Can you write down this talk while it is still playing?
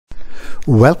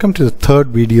Welcome to the third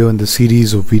video in the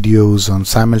series of videos on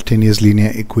simultaneous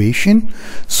linear equation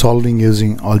solving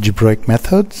using algebraic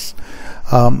methods.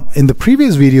 In the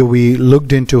previous video we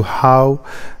looked into how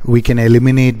we can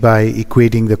eliminate by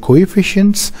equating the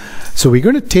coefficients. So we're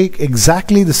going to take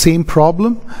exactly the same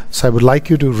problem. So I would like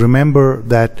you to remember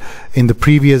that in the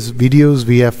previous videos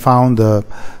we have found the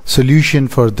solution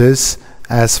for this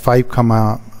as 5,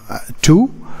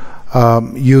 2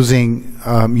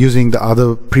 using the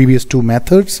other previous two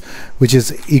methods, which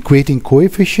is equating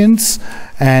coefficients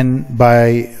and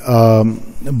by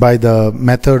the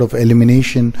method of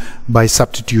elimination by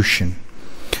substitution.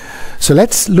 So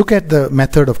let's look at the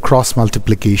method of cross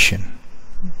multiplication.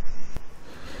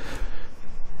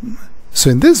 So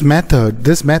in this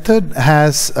method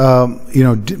has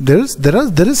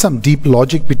there is some deep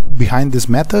logic behind this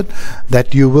method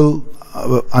that you will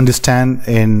understand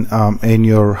in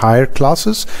your higher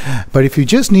classes, but if you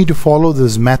just need to follow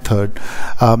this method,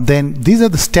 then these are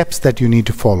the steps that you need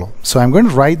to follow. So I'm going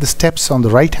to write the steps on the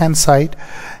right hand side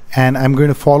and I'm going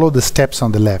to follow the steps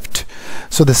on the left.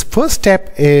 So this first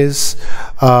step is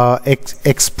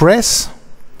express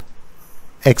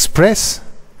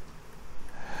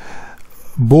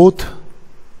both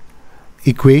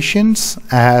equations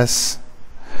as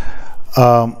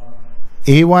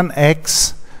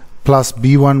a1x plus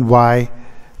b1y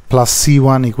plus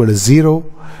c1 equal to 0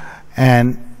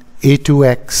 and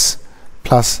a2x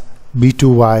plus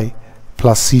b2y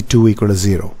plus c2 equal to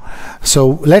 0.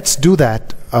 So let's do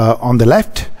that on the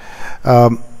left.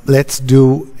 Let's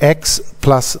do x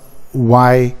plus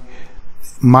y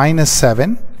minus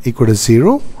 7 equal to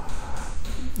 0.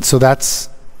 So that's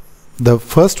the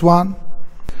first one.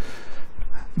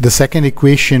 The second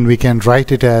equation we can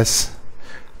write it as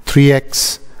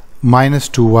 3x minus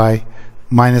 2y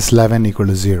minus 11 equal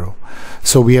to 0.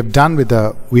 So we are done with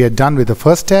the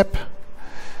first step.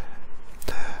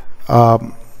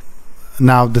 Now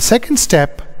the second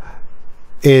step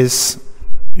is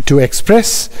to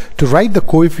write the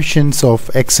coefficients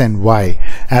of x and y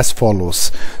as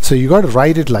follows. So you got to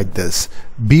write it like this: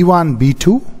 b1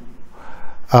 b2,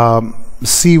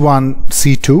 c1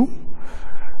 c2,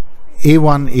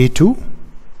 a1 a2,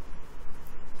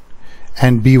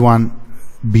 and b1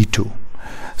 b2.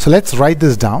 So let's write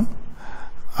this down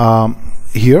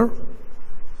here,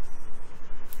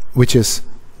 which is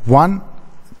b1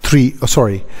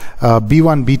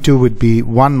 b2 would be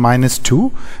 1 minus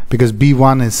 2, because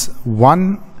b1 is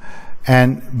 1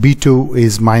 and b2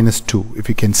 is minus 2, if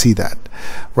you can see that,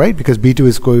 right? Because b2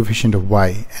 is coefficient of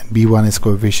y and b1 is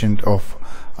coefficient of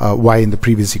y in the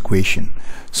previous equation.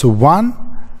 So 1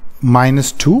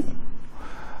 minus 2,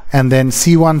 and then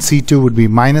c1 c2 would be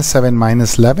minus 7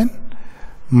 minus 11,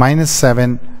 minus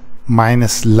 7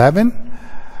 minus 11.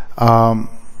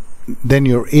 Then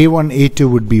your a1 a2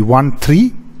 would be 1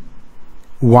 3,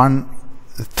 1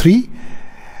 3,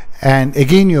 and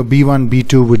again your b1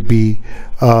 b2 would be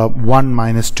 1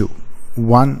 minus 2,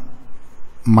 1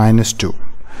 minus 2,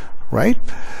 right?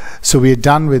 So we are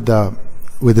done with the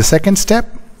second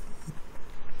step.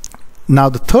 Now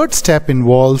the third step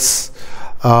involves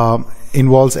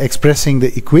expressing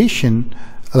the equation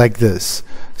like this.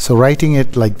 So writing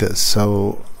it like this.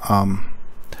 So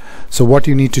what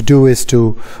you need to do is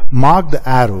to mark the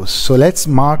arrows. So let's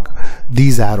mark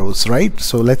these arrows, right?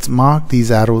 So let's mark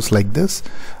these arrows like this.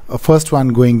 First one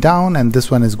going down and this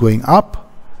one is going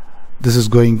up. This is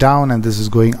going down and this is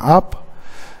going up,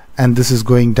 and this is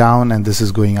going down and this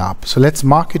is going up. So let's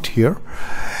mark it here,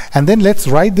 and then let's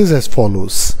write this as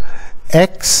follows: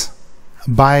 x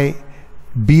by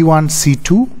b1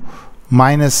 c2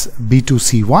 minus b2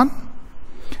 c1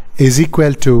 is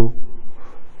equal to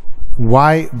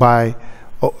y by,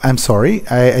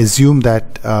 I assume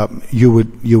that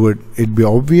it'd be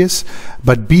obvious,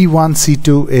 but b1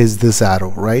 c2 is this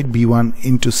arrow, right? b1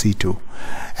 into c2,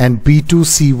 and b2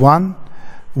 c1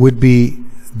 would be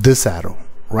this arrow,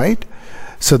 right?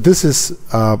 So this is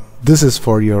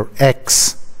for your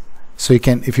x. So you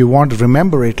can, if you want to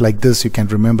remember it like this, you can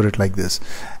remember it like this.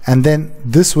 And then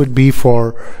this would be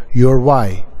for your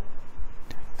y.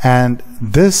 And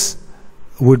this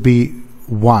would be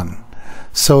 1.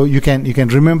 So you can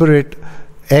remember it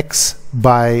x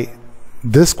by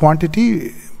this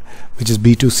quantity, which is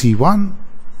b2 c1,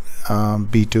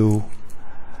 b2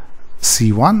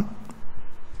 c1.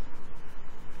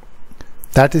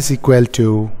 That is equal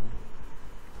to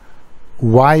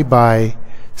y by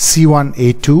c1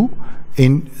 a2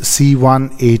 in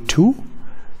c1 a2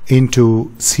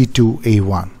 into c2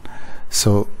 a1.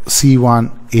 So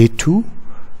c1 a2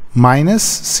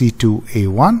 minus c2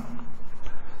 a1,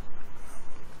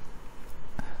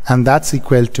 and that's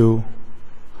equal to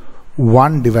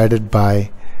 1 divided by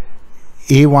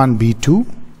a1 b2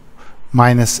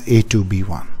 minus a2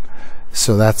 b1.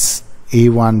 So that's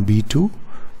a1 b2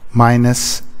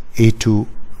 minus a2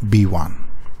 b1.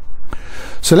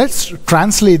 So let's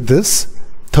translate this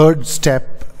third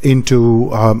step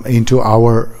into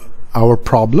our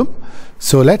problem.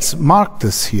 So let's mark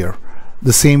this here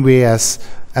the same way as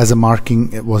a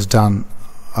marking was done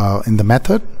in the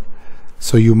method.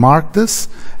 So you mark this,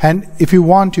 and if you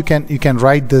want, you can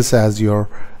write this as your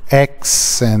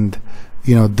x, and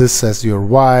this as your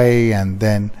y, and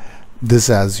then this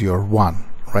as your 1,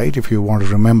 right? If you want to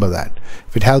remember that,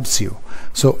 if it helps you.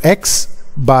 So x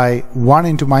by 1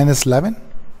 into minus 11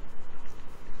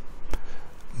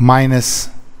 minus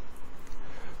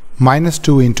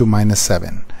 2 into minus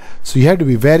 7. So you have to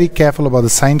be very careful about the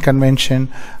sign convention.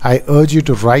 I urge you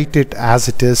to write it as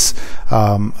it is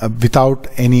without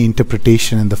any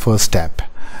interpretation in the first step.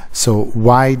 So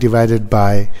y divided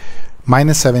by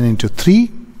minus 7 into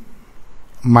 3,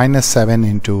 minus 7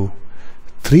 into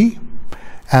 3,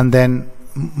 and then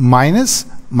minus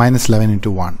 11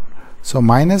 into 1. So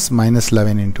minus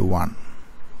 11 into 1.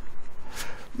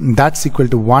 That's equal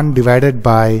to 1 divided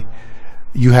by,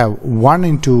 you have 1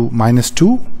 into minus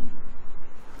 2,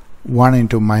 1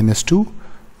 into minus 2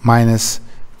 minus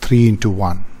 3 into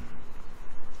 1,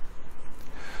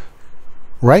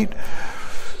 right?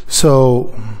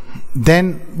 So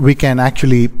then we can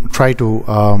actually try to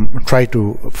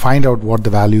find out what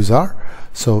the values are.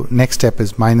 So next step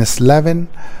is minus 11,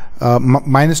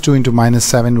 minus 2 into minus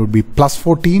 7 would be plus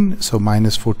 14, so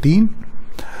minus 14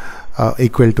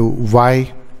 equal to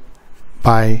y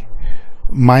by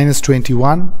minus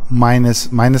 21 minus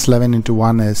 11 into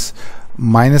 1 is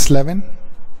minus 11.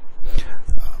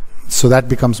 So that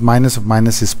becomes minus of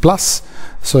minus is plus.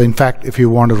 So in fact, if you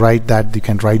want to write that, you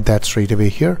can write that straight away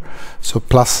here. So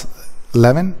plus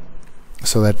 11,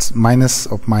 so that's minus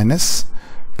of minus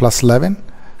plus 11,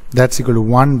 that's equal to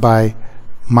 1 by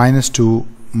minus 2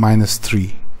 minus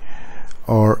 3,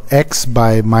 or x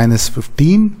by minus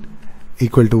 15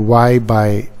 equal to y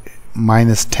by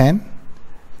minus 10,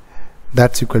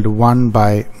 that's equal to 1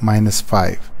 by minus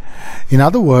 5. In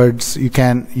other words, you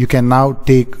can now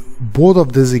take both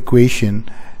of this equation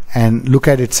and look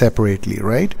at it separately,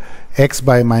 right? X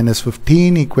by minus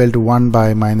 15 equal to 1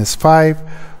 by minus 5,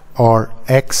 or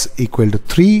x equal to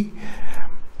 3,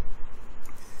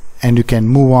 and you can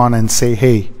move on and say,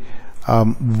 hey,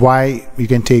 y, you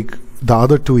can take the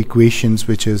other two equations,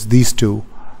 which is these two,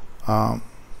 and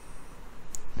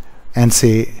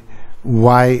say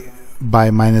y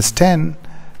by minus 10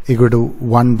 equal to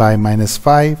 1 by minus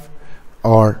 5,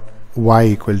 or y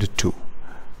equal to 2.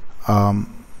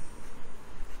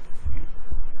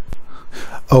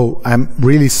 Oh, I'm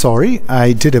really sorry,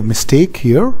 I did a mistake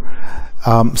here.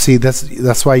 See,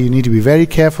 that's why you need to be very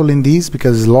careful in these,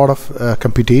 because there's a lot of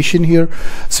computation here.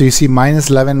 So you see minus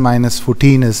 11 minus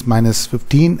 14 is minus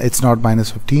 15. It's not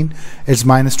minus 15, it's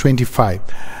minus 25.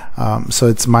 So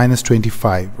it's minus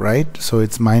 25, right? So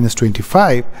it's minus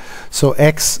 25. So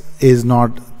x is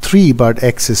not 3, but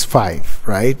x is 5,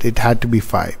 right? It had to be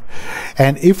 5.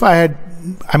 And if I had,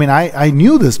 I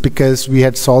knew this because we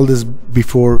had solved this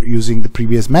before using the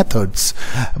previous methods,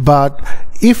 but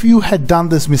if you had done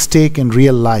this mistake in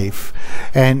real life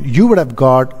and you would have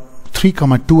got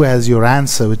 3,2 as your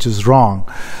answer, which is wrong,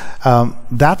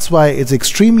 that's why it's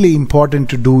extremely important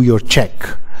to do your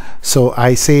check. So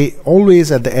I say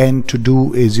always at the end to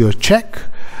do is your check,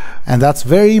 and that's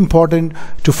very important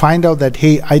to find out that,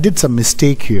 hey, I did some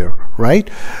mistake here, right?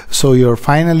 So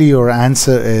finally your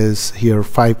answer is here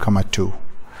 5,2.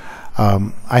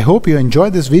 I hope you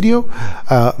enjoyed this video.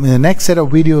 In the next set of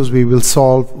videos we will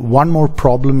solve one more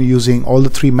problem using all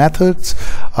the three methods.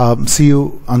 See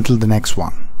you until the next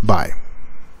one. Bye.